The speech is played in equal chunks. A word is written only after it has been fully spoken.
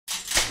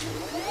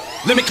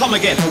Let me come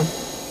again.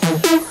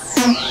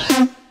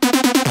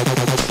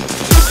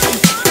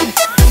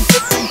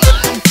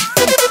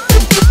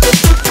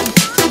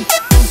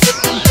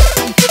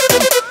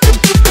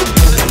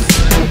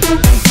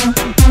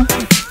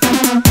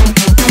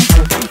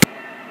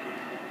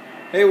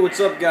 Hey, what's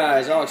up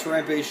guys? Alex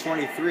Rampage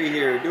 23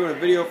 here, doing a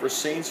video for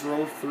Saints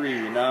Row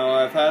 3. Now,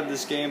 I've had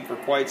this game for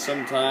quite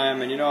some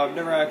time, and you know, I've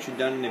never actually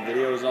done any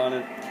videos on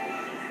it.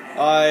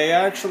 I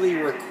actually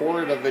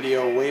recorded a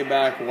video way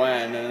back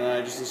when, and then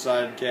I just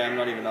decided, okay, I'm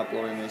not even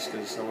uploading this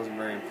because I wasn't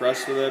very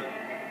impressed with it.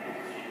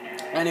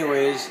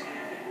 Anyways,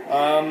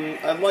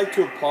 I'd like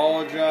to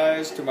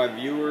apologize to my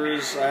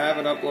viewers. I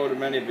haven't uploaded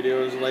many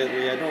videos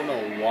lately. I don't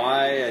know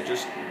why, I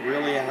just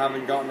really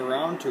haven't gotten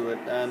around to it,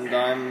 and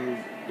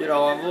I'm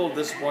a little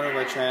disappointed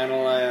with my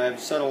channel. I've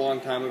said a long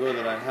time ago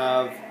that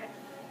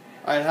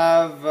I'd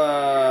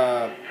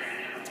have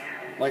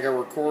like a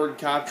record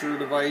capture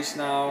device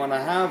now, and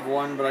I have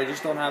one, but I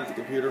just don't have the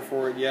computer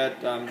for it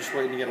yet. I'm just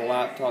waiting to get a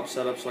laptop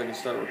set up so I can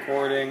start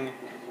recording.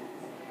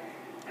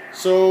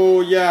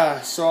 So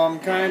yeah, so I'm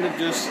kind of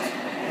just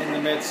in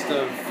the midst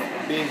of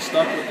being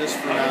stuck with this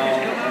for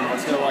now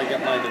until I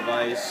get my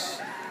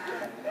device.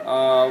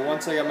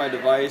 Once I get my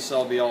device,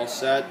 I'll be all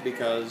set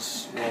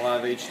because we'll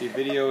have HD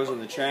videos on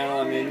the channel.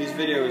 I mean, these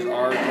videos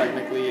are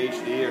technically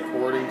HD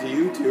according to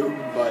YouTube,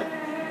 but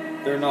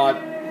they're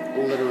not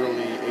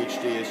literally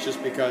HD. It's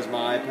just because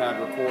my iPad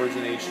records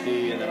in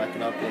HD and then I can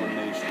upload in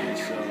HD,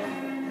 so...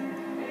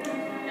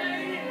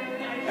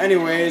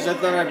 Anyways, I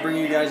thought I'd bring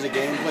you guys a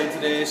gameplay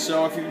today.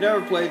 So if you've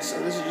never played... So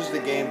this is just a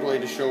gameplay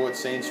to show what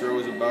Saints Row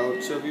is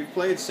about. So if you've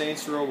played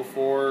Saints Row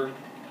before...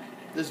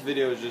 This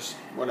video is just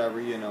whatever,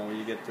 you know,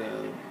 you get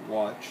to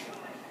watch.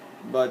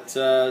 But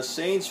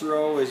Saints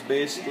Row is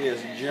basically a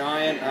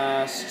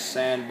giant-ass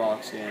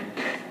sandbox game.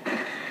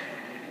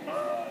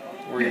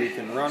 Where you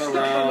can run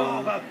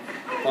around,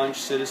 punch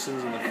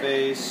citizens in the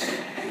face,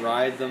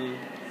 ride them,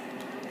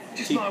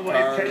 take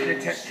cars,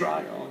 you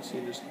know, so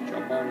you just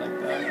jump on like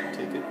that and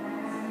take it.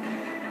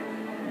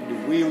 You do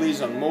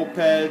wheelies on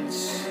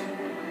mopeds,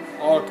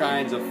 all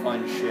kinds of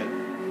fun shit.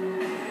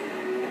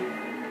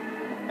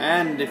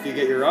 And if you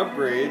get your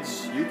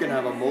upgrades, you can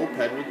have a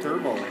moped with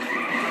turbo.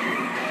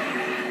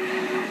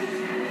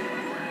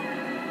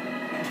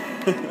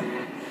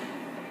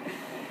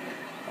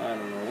 I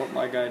don't know what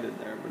my guy did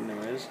there, but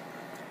anyways.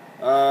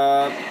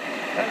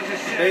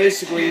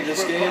 Basically,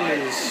 this game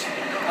is,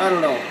 I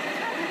don't know.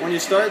 When you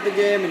start the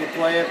game and you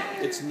play it,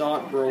 it's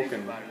not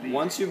broken.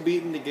 Once you've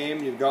beaten the game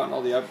and you've gotten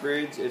all the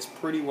upgrades, it's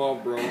pretty well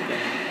broken.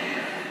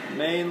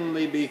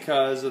 Mainly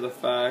because of the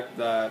fact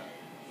that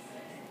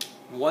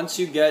once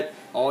you get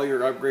all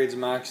your upgrades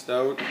maxed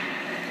out,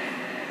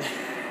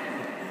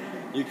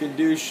 you can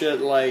do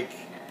shit like,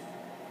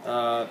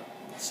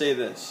 say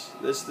this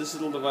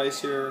little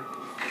device here.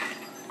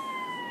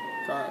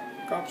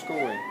 Cops, go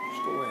away.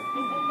 Just go away.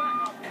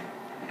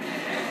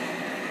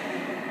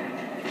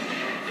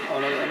 Oh,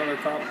 another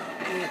cop.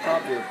 Another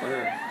cop here. Right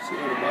here. See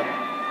you later,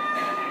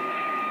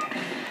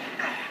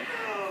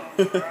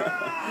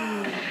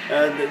 bud.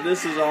 And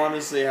this is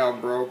honestly how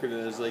broken it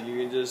is. Like, you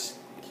can just...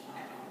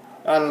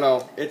 I don't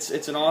know.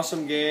 It's an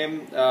awesome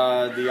game.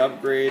 The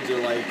upgrades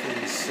are like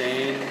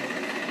insane.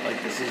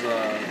 Like this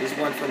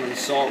went from an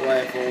assault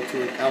rifle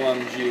to an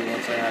LMG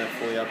once I had it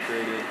fully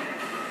upgraded.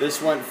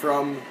 This went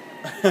from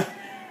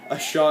a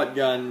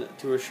shotgun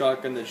to a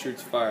shotgun that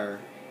shoots fire.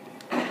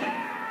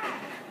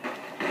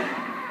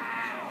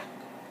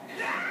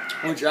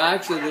 Which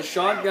actually, the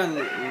shotgun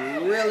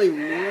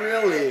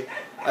really,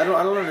 I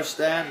don't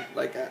understand.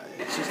 Like,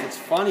 it's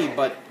funny,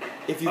 but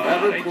if you've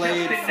ever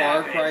played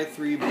Far Cry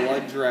 3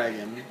 Blood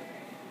Dragon,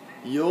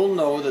 you'll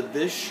know that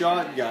this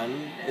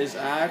shotgun is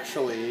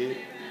actually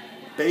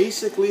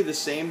basically the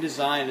same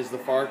design as the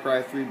Far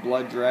Cry 3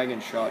 Blood Dragon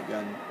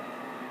shotgun.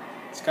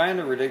 It's kind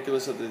of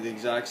ridiculous that they're the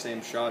exact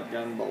same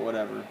shotgun, but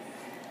whatever.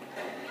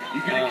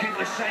 You're gonna keep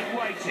the same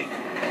waiting.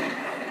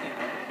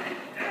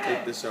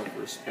 Take this out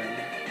for a spin.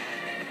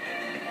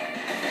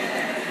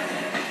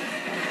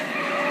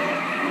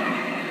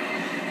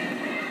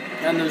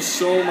 And there's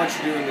so much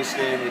to do in this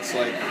game, it's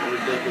like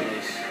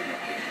ridiculous.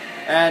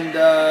 And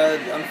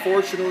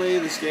unfortunately,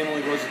 this game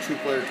only goes to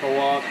 2-player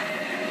co-op.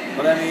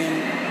 But I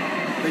mean,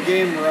 the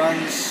game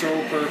runs so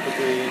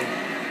perfectly,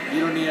 you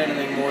don't need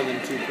anything more than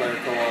 2-player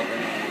co-op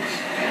anyways.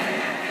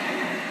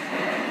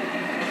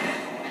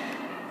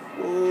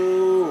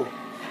 Whoa!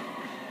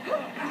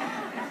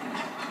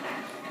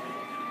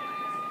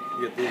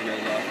 Get these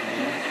guys off of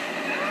me.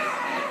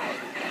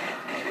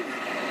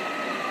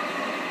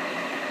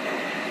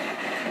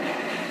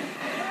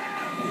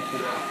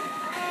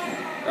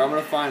 I'm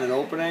gonna find an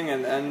opening,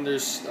 and then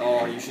there's,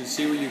 oh, you should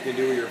see what you can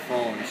do with your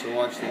phone, so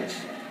watch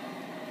this.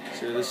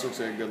 See, this looks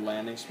like a good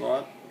landing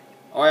spot.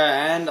 Oh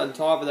yeah, and on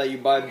top of that, you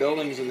buy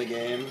buildings in the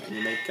game, and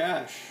you make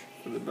cash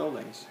for the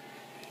buildings.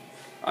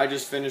 I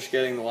just finished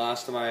getting the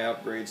last of my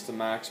upgrades to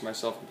max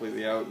myself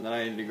completely out, and then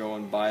I need to go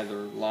and buy the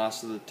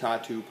last of the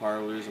tattoo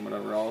parlors and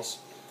whatever else.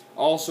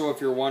 Also, if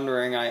you're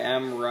wondering, I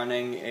am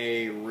running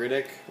a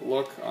Riddick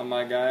look on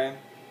my guy.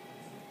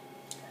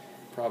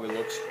 probably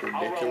looks I'll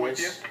roll with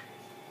ridiculous.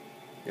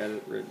 Got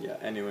it. Yeah.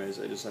 Anyways,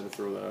 I just had to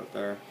throw that out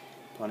there.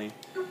 Punny.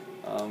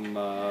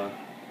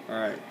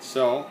 Alright,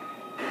 so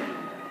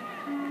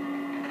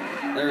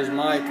there's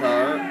my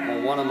car.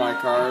 Well, one of my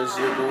cars.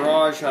 Your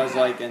garage has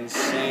like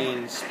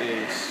insane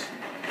space.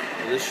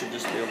 So this should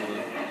just be able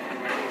to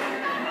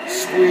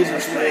squeeze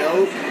its way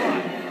out.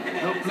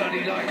 Not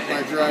bloody like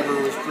My driver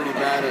was pretty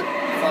bad at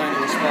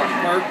finding a spot to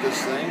park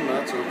this thing, but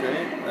that's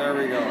okay. There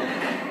we go.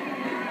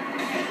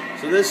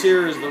 So this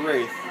here is the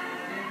Wraith.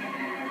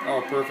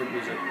 Oh, perfect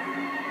music.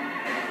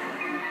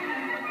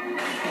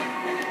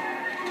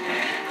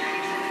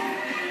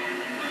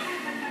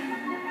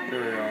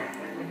 There we go.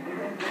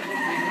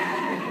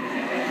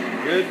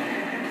 Good.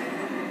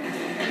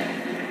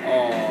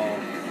 Oh.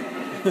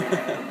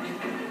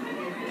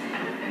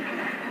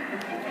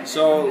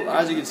 So,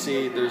 as you can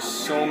see, there's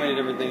so many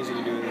different things you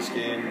can do in this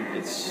game.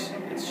 It's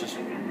just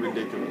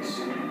ridiculous.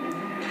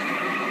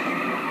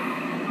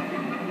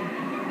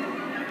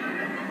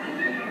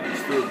 I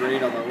just threw a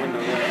grenade out my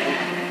window there.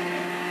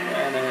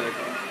 And I hit a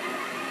car.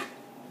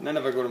 And then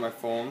if I go to my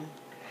phone,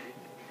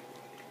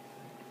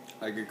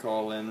 I could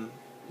call in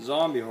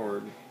Zombie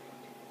Horde.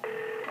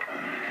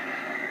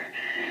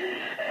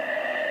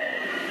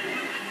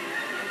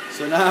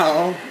 So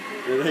now,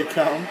 here they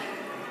come.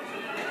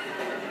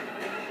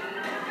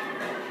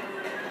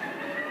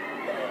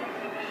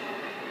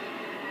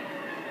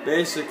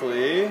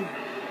 Basically,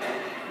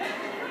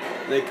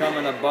 they come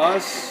in a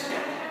bus,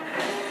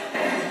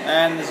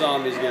 and the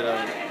zombies get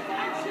out.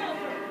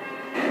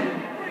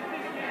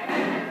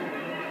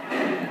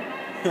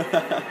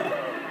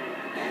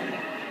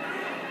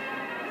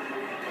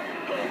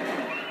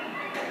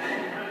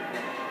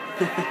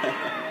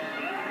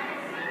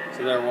 So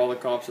there, while the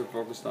cops are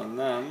focused on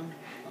them,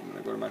 I'm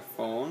gonna go to my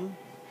phone.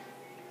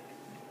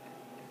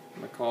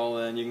 I'm gonna call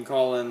in. You can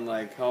call in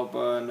like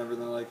HELPA and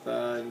everything like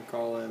that. You can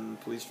call in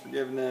police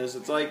forgiveness.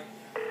 It's like,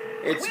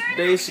 it's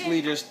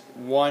basically just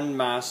one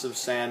massive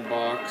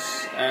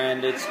sandbox,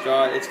 and it's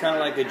kind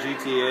of like a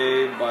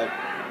GTA, but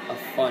a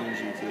fun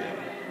GTA.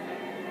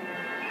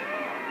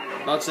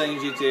 Not saying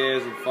GTA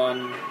isn't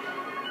fun.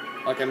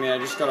 Like, I mean, I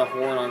just got a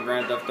horn on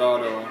Grand Theft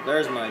Auto.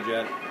 There's my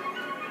jet.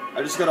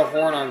 I just got a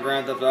horn on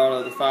Grand Theft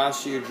Auto. The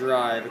faster you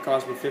drive, it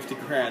cost me 50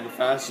 grand. The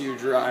faster you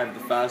drive,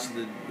 the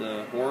faster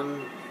the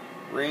horn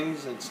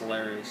rings. It's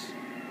hilarious.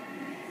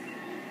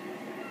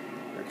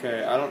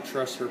 Okay, I don't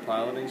trust her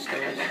piloting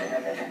skills,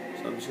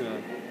 so I'm just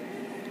gonna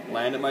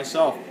land it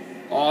myself.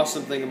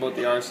 Awesome thing about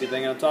the RC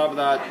thing. And on top of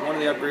that, one of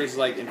the upgrades is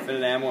like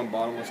infinite ammo and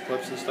bottomless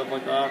clips and stuff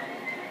like that.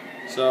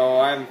 So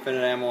I have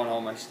infinite ammo on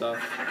all my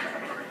stuff.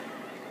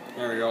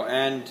 There we go.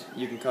 And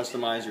you can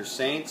customize your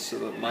saints, so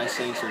that my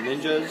saints are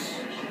ninjas,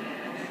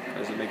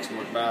 because it makes them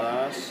look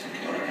badass.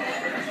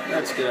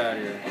 Let's get out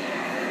of here.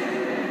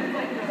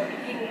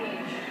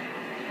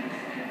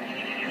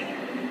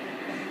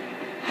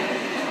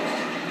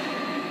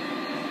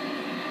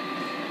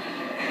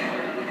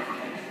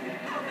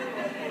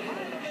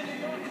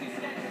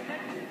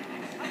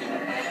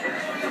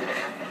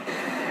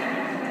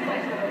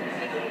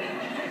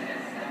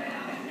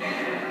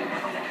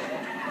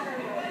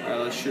 Alright,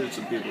 let's shoot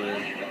some people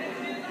here.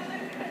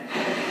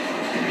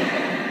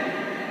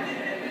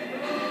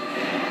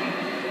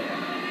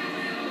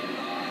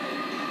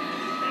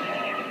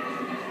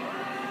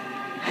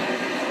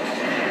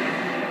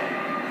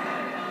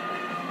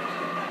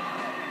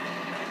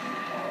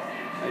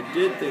 I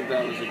did think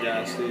that was a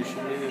gas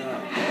station, maybe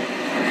not.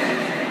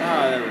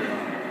 Ah, there we go.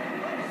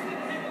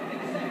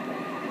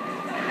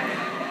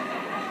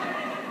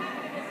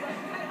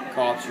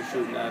 Cops are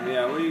shooting at me.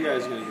 Yeah, what are you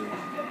guys gonna do?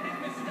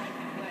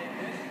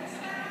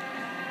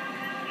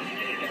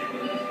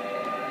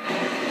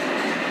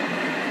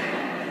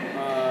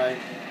 Hi.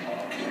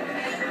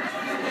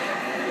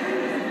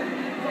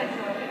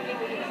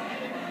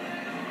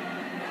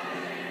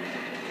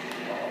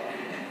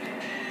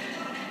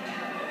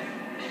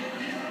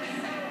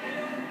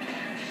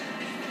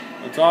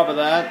 On top of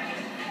that,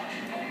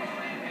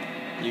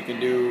 you can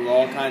do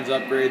all kinds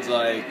of upgrades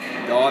like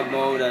God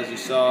mode, as you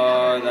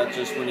saw. That's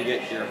just when you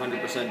get your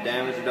 100%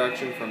 damage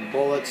reduction from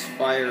bullets,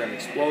 fire, and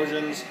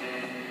explosions.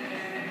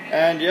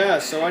 And yeah,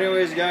 so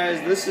anyways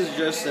guys, this is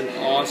just an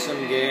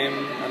awesome game.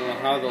 I don't know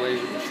how the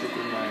laser can shoot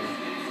through my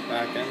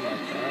back end like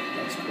that.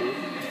 That's cool.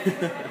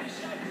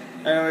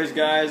 Anyways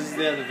guys, this is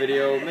the end of the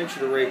video. Make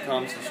sure to rate,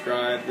 comment,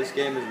 subscribe. This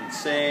game is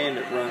insane.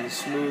 It runs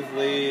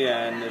smoothly,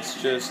 and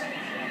it's just,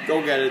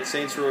 go get it.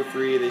 Saints Row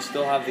 3. They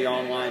still have the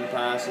online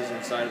passes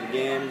inside of the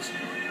games.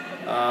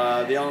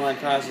 The online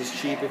pass is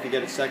cheap if you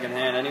get it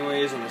secondhand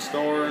anyways in the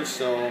stores,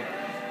 so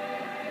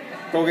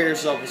go get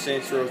yourself a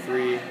Saints Row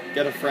 3.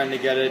 Get a friend to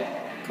get it.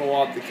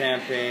 Co-op the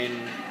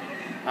campaign.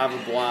 Have a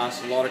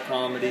blast. A lot of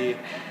comedy.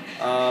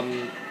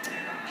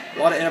 A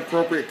lot of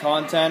inappropriate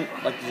content,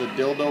 like there's a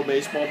dildo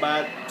baseball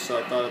bat, so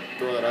I thought I'd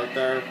throw that out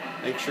there.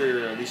 Make sure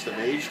you're at least of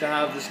age to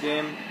have this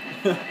game.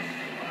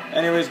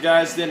 Anyways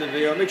guys, at the end of the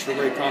video, make sure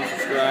to rate, comment,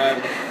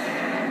 subscribe.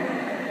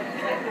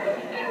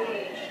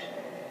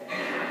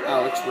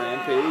 Alex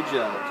Rampage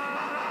out.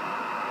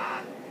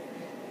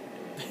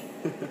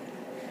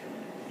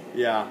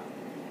 Yeah,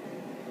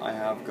 I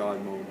have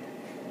God mode.